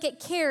when we look at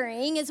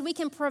carrying is we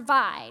can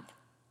provide.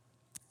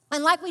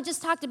 And like we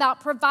just talked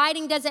about,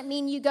 providing doesn't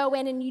mean you go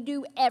in and you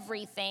do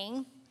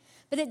everything,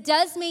 but it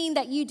does mean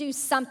that you do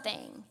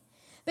something.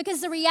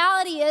 Because the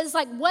reality is,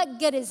 like, what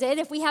good is it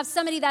if we have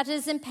somebody that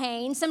is in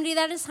pain, somebody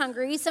that is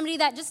hungry, somebody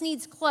that just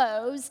needs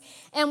clothes,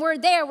 and we're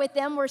there with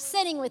them, we're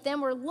sitting with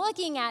them, we're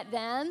looking at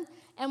them,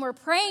 and we're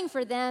praying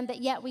for them,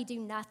 but yet we do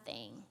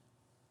nothing,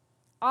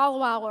 all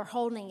while we're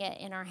holding it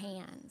in our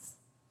hands.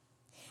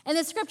 And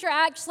the scripture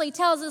actually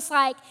tells us,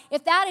 like,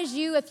 if that is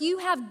you, if you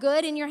have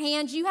good in your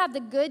hands, you have the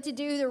good to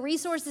do, the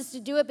resources to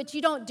do it, but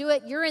you don't do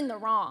it, you're in the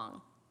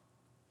wrong.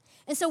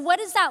 And so what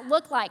does that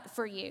look like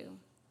for you?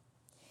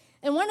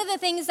 And one of the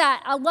things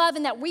that I love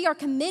and that we are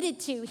committed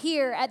to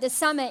here at the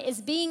Summit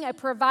is being a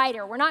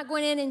provider. We're not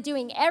going in and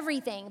doing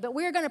everything, but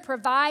we're going to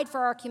provide for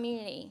our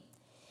community.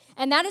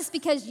 And that is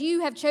because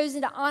you have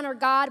chosen to honor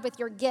God with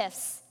your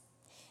gifts.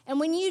 And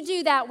when you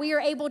do that, we are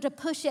able to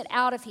push it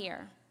out of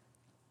here.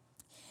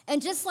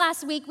 And just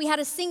last week, we had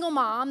a single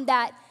mom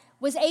that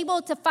was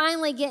able to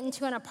finally get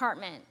into an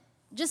apartment,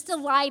 just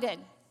delighted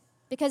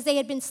because they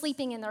had been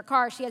sleeping in their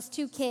car. She has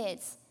 2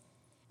 kids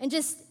and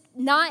just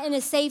not in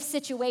a safe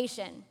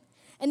situation.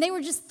 And they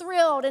were just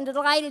thrilled and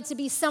delighted to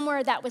be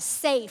somewhere that was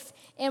safe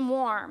and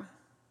warm.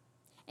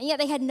 And yet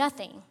they had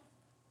nothing,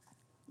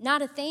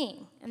 not a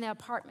thing in the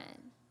apartment.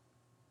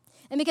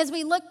 And because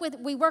we work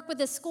with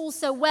the school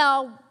so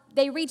well,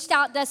 they reached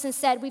out to us and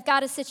said, we've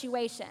got a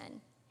situation.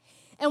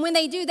 And when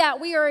they do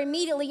that, we are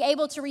immediately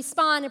able to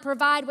respond and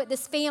provide what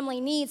this family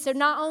needs. So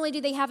not only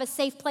do they have a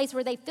safe place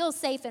where they feel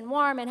safe and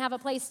warm and have a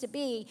place to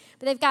be,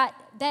 but they've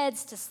got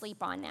beds to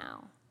sleep on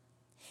now.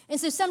 And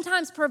so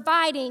sometimes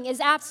providing is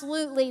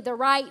absolutely the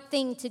right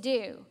thing to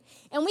do.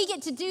 And we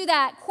get to do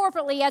that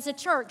corporately as a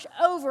church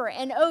over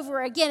and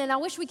over again. And I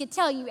wish we could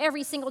tell you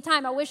every single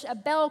time. I wish a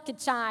bell could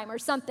chime or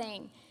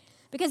something.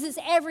 because it's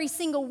every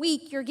single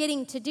week you're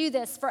getting to do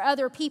this for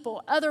other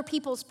people, other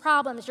people's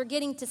problems. You're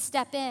getting to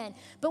step in.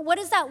 But what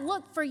does that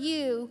look for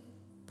you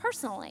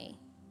personally?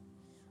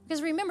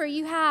 Because remember,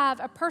 you have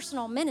a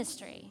personal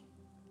ministry.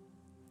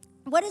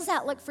 What does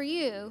that look for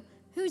you?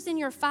 Who's in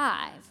your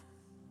 5?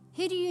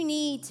 Who do you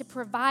need to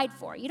provide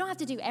for? You don't have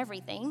to do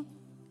everything,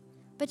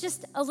 but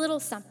just a little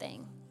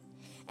something.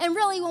 And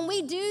really, when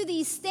we do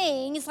these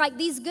things, like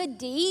these good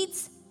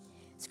deeds,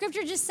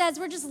 Scripture just says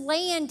we're just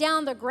laying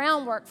down the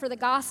groundwork for the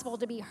gospel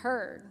to be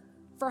heard,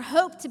 for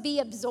hope to be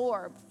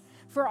absorbed,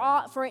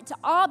 for it to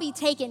all be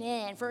taken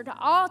in, for it to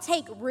all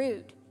take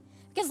root.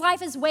 Because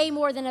life is way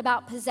more than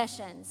about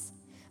possessions.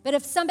 But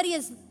if somebody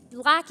is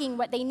lacking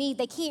what they need,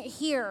 they can't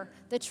hear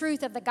the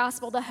truth of the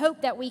gospel, the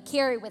hope that we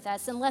carry with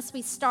us, unless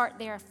we start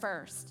there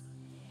first.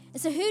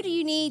 And so who do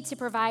you need to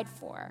provide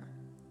for?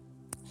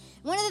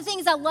 One of the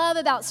things I love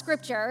about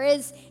Scripture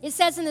is it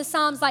says in the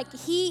Psalms, like,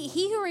 he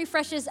who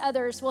refreshes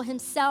others will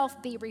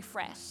himself be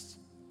refreshed.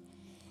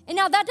 And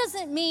now that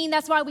doesn't mean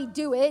that's why we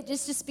do it,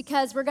 just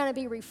because we're going to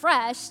be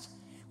refreshed.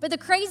 But the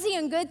crazy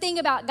and good thing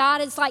about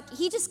God is, like,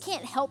 he just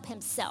can't help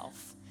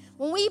himself.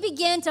 When we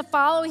begin to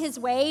follow his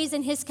ways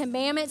and his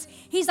commandments,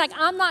 he's like,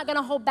 I'm not going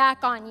to hold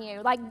back on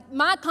you. Like,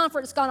 my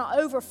comfort is going to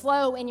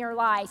overflow in your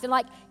life. And,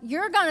 like,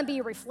 you're going to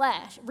be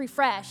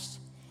refreshed.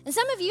 And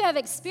some of you have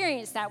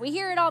experienced that. We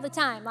hear it all the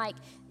time. Like,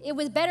 it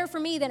was better for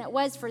me than it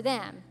was for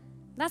them.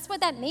 That's what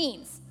that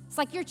means. It's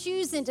like you're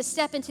choosing to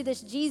step into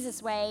this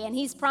Jesus way, and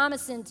he's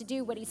promising to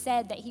do what he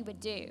said that he would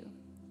do.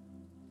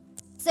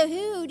 So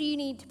who do you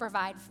need to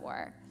provide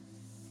for?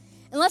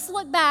 And let's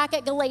look back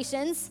at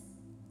Galatians,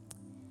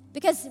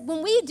 because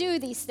when we do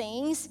these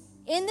things,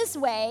 in this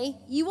way,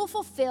 you will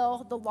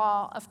fulfill the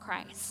law of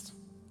Christ.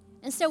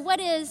 And so what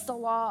is the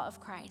law of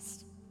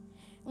Christ?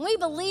 And we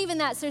believe in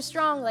that so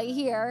strongly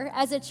here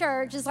as a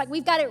church. It's like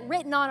we've got it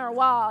written on our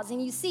walls,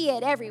 and you see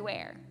it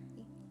everywhere.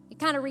 You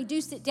kind of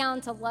reduced it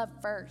down to love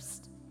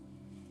first.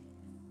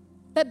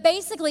 But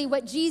basically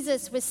what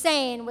Jesus was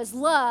saying was,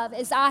 love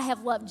as I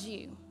have loved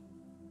you.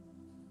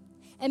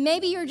 And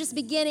maybe you're just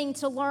beginning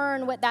to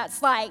learn what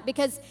that's like,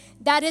 because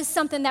that is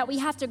something that we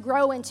have to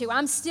grow into.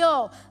 I'm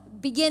still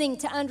beginning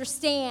to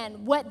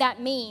understand what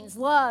that means.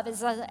 Love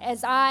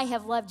as I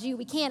have loved you.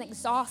 We can't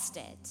exhaust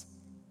it.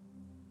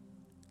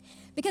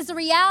 Because the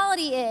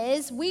reality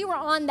is we were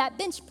on that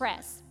bench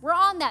press. We're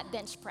on that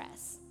bench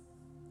press.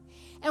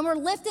 And we're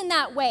lifting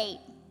that weight.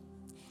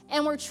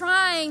 And we're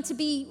trying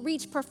to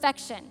reach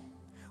perfection.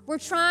 We're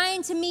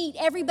trying to meet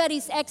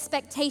everybody's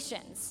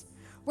expectations.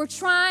 We're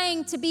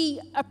trying to be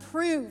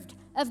approved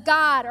of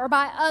God or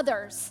by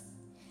others.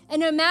 And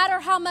no matter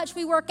how much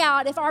we work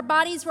out, if our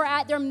bodies were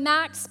at their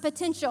max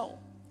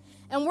potential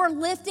and we're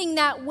lifting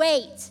that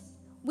weight,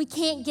 we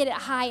can't get it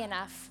high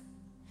enough.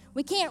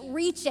 We can't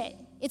reach it.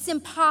 It's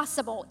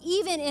impossible,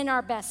 even in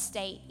our best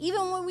state,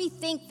 even when we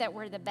think that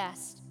we're the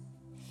best,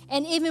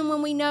 and even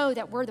when we know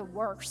that we're the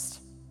worst.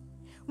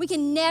 We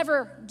can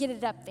never get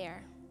it up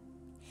there.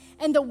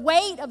 And the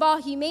weight of all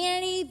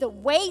humanity, the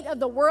weight of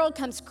the world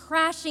comes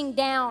crashing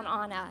down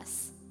on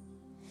us.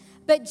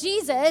 But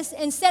Jesus,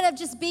 instead of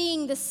just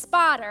being the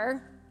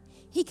spotter,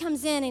 he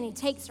comes in and he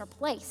takes our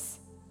place.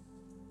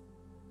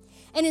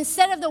 And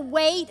instead of the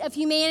weight of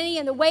humanity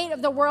and the weight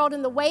of the world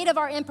and the weight of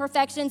our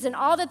imperfections and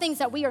all the things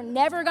that we are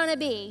never going to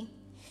be,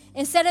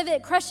 instead of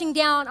it crushing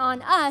down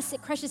on us,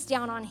 it crushes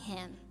down on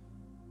him.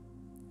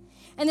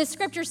 And the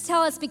scriptures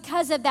tell us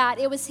because of that,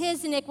 it was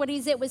his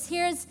iniquities, it was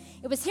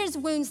his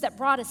wounds that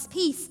brought us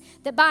peace,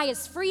 that buy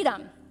us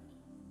freedom.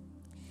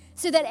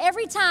 So that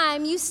every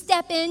time you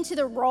step into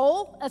the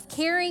role of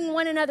carrying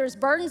one another's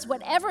burdens,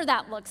 whatever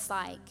that looks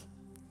like,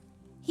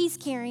 he's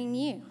carrying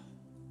you.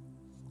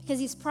 Because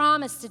he's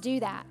promised to do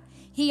that.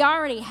 He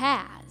already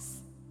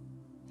has.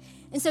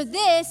 And so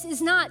this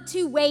is not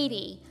too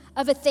weighty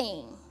of a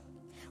thing.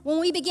 When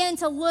we begin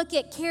to look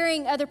at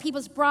carrying other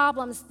people's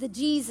problems the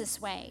Jesus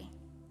way,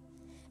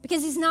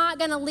 because he's not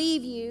going to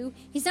leave you.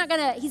 He's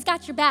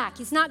got your back.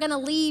 He's not going to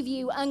leave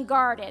you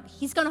unguarded.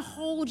 He's going to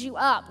hold you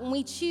up when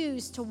we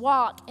choose to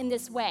walk in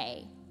this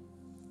way.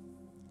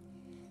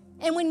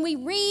 And when we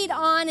read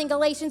on in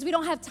Galatians, we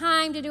don't have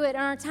time to do it in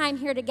our time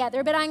here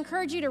together, but I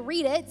encourage you to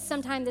read it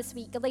sometime this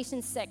week,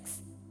 Galatians 6.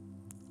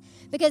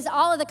 Because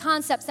all of the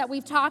concepts that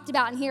we've talked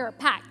about in here are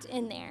packed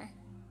in there.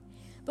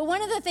 But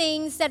one of the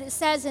things that it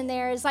says in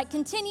there is like,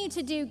 continue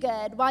to do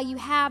good while you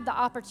have the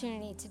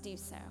opportunity to do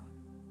so.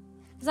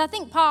 Because I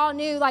think Paul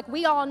knew, like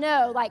we all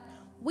know, like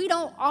we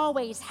don't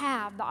always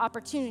have the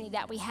opportunity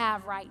that we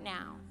have right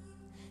now.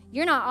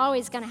 You're not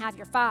always going to have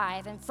your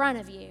 5 in front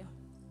of you.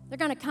 They're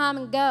going to come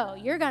and go.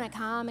 You're going to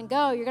come and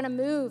go. You're going to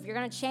move. You're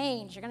going to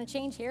change. You're going to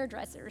change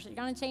hairdressers. You're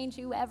going to change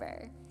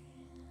whoever.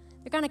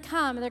 They're going to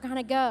come and they're going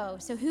to go.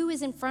 So who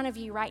is in front of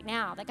you right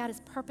now that God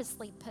has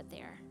purposely put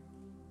there?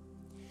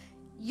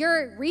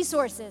 Your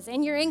resources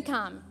and your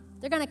income,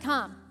 they're going to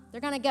come.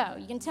 They're going to go.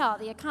 You can tell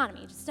the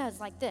economy just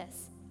does like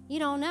this. You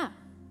don't know.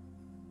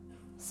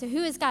 So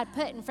who has God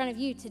put in front of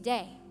you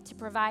today to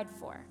provide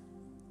for?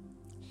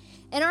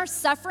 And our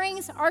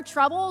sufferings, our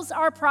troubles,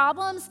 our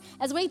problems,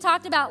 as we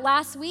talked about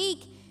last week,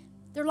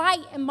 They're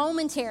light and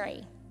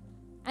momentary.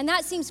 And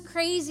that seems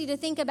crazy to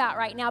think about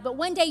right now, but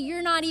one day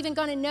you're not even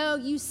going to know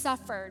you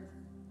suffered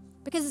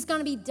because it's going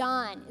to be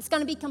done. It's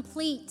going to be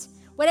complete.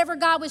 Whatever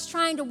God was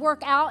trying to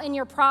work out in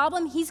your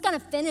problem, he's going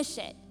to finish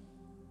it.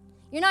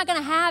 You're not going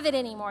to have it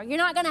anymore. You're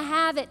not going to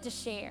have it to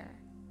share.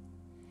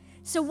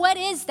 So what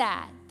is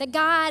that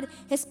God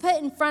has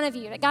put in front of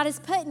you, that God has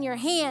put in your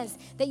hands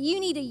that you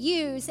need to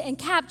use and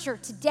capture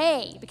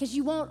today because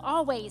you won't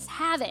always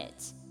have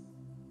it?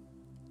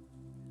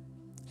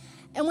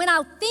 And when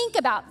I think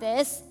about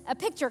this, a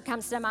picture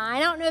comes to mind. I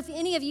don't know if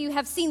any of you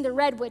have seen the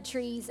redwood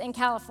trees in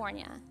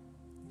California.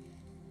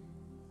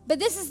 But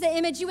this is the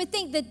image. You would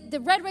think that the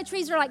redwood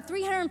trees are like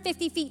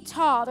 350 feet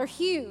tall. They're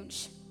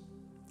huge.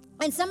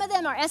 And some of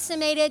them are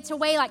estimated to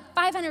weigh like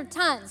 500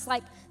 tons.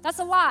 Like, that's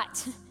a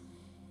lot.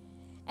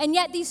 And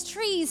yet these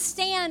trees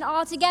stand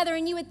all together,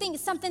 and you would think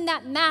something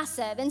that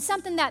massive and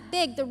something that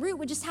big, the root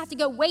would just have to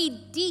go way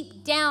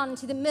deep down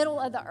into the middle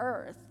of the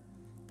earth.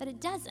 But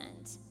it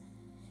doesn't.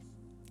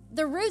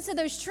 The roots of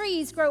those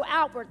trees grow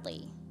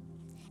outwardly,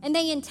 and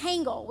they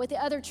entangle with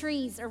the other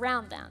trees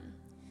around them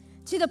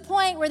to the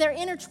point where they're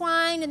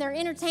intertwined and they're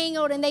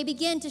intertangled, and they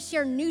begin to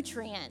share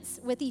nutrients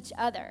with each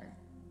other.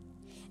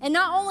 And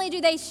not only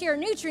do they share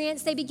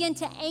nutrients, they begin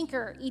to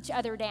anchor each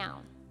other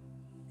down.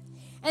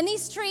 And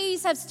these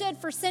trees have stood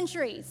for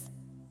centuries.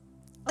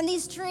 And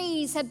these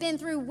trees have been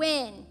through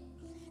wind.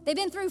 They've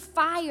been through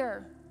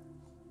fire.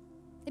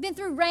 They've been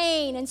through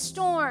rain and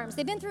storms.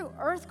 They've been through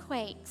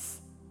earthquakes.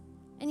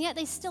 And yet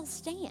they still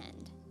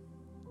stand.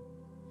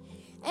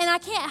 And I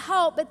can't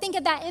help but think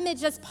of that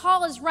image as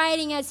Paul is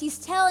writing, as he's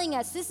telling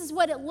us this is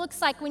what it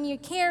looks like when you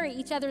carry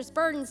each other's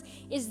burdens,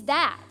 is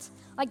that.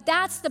 Like,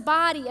 that's the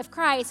body of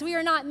Christ. We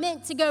are not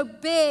meant to go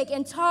big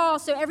and tall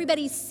so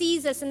everybody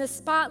sees us and the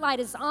spotlight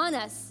is on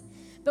us.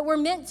 But we're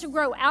meant to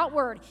grow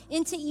outward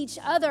into each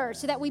other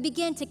so that we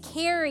begin to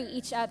carry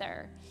each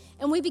other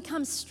and we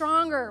become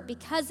stronger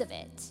because of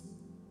it.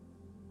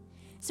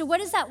 So what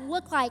does that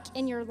look like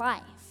in your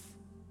life?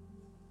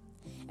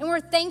 And we're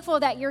thankful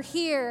that you're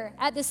here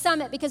at the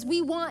summit because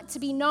we want to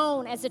be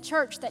known as a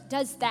church that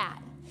does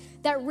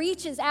that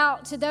reaches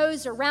out to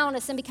those around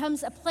us and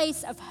becomes a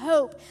place of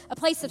hope, a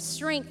place of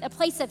strength, a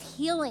place of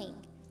healing,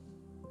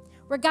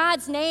 where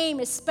God's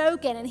name is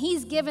spoken and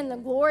he's given the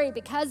glory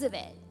because of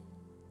it.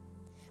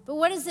 But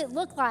what does it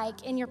look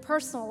like in your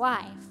personal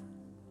life?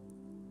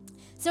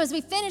 So as we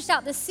finish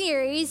out this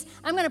series,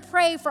 I'm going to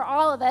pray for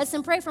all of us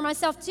and pray for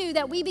myself too,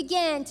 that we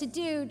begin to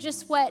do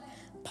just what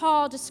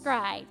Paul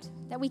described,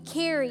 that we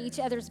carry each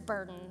other's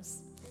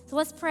burdens. So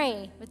let's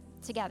pray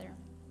together.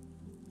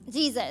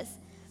 Jesus,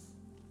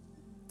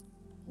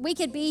 we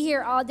could be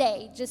here all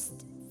day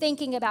just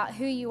thinking about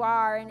who you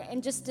are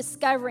and just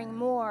discovering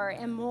more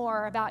and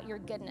more about your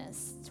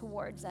goodness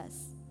towards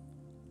us.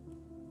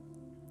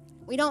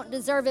 We don't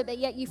deserve it, but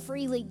yet you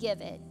freely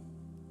give it.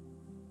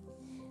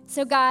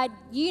 So God,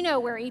 you know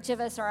where each of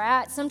us are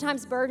at.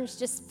 Sometimes burdens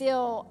just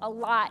feel a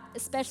lot,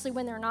 especially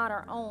when they're not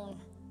our own.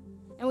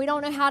 And we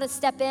don't know how to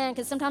step in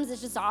because sometimes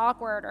it's just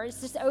awkward or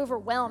it's just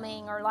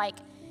overwhelming or like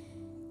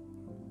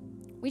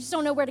we just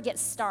don't know where to get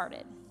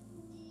started.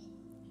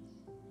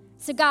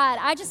 So God,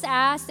 I just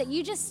ask that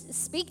you just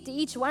speak to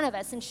each one of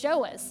us and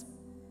show us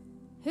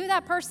who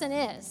that person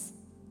is.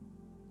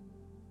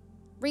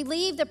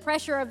 Relieve the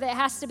pressure of it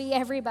has to be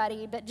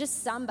everybody, but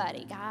just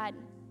somebody, God.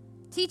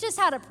 Teach us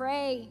how to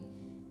pray.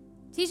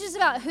 Teach us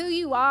about who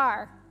you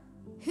are,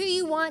 who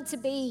you want to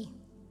be.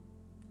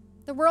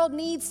 The world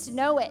needs to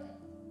know it,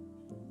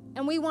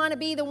 and we want to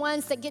be the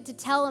ones that get to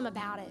tell them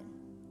about it.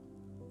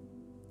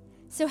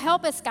 So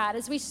help us, God,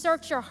 as we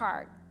search your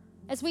heart,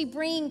 as we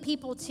bring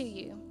people to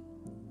you.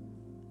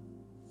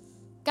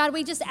 God,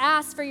 we just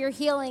ask for your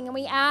healing, and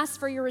we ask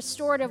for your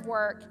restorative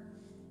work.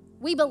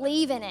 We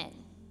believe in it.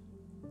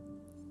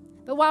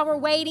 But while we're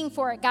waiting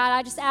for it, God,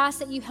 I just ask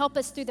that you help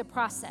us through the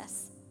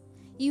process.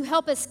 You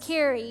help us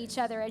carry each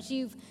other as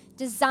you've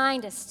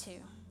designed us to.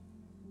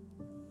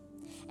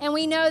 And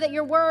we know that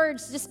your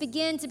words just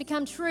begin to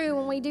become true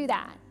when we do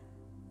that.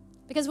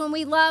 Because when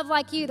we love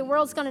like you, the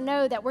world's going to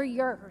know that we're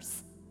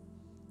yours.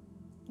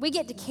 We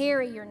get to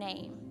carry your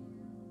name.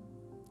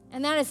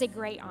 And that is a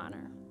great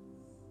honor.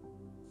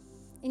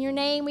 In your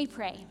name we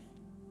pray.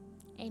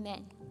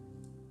 Amen.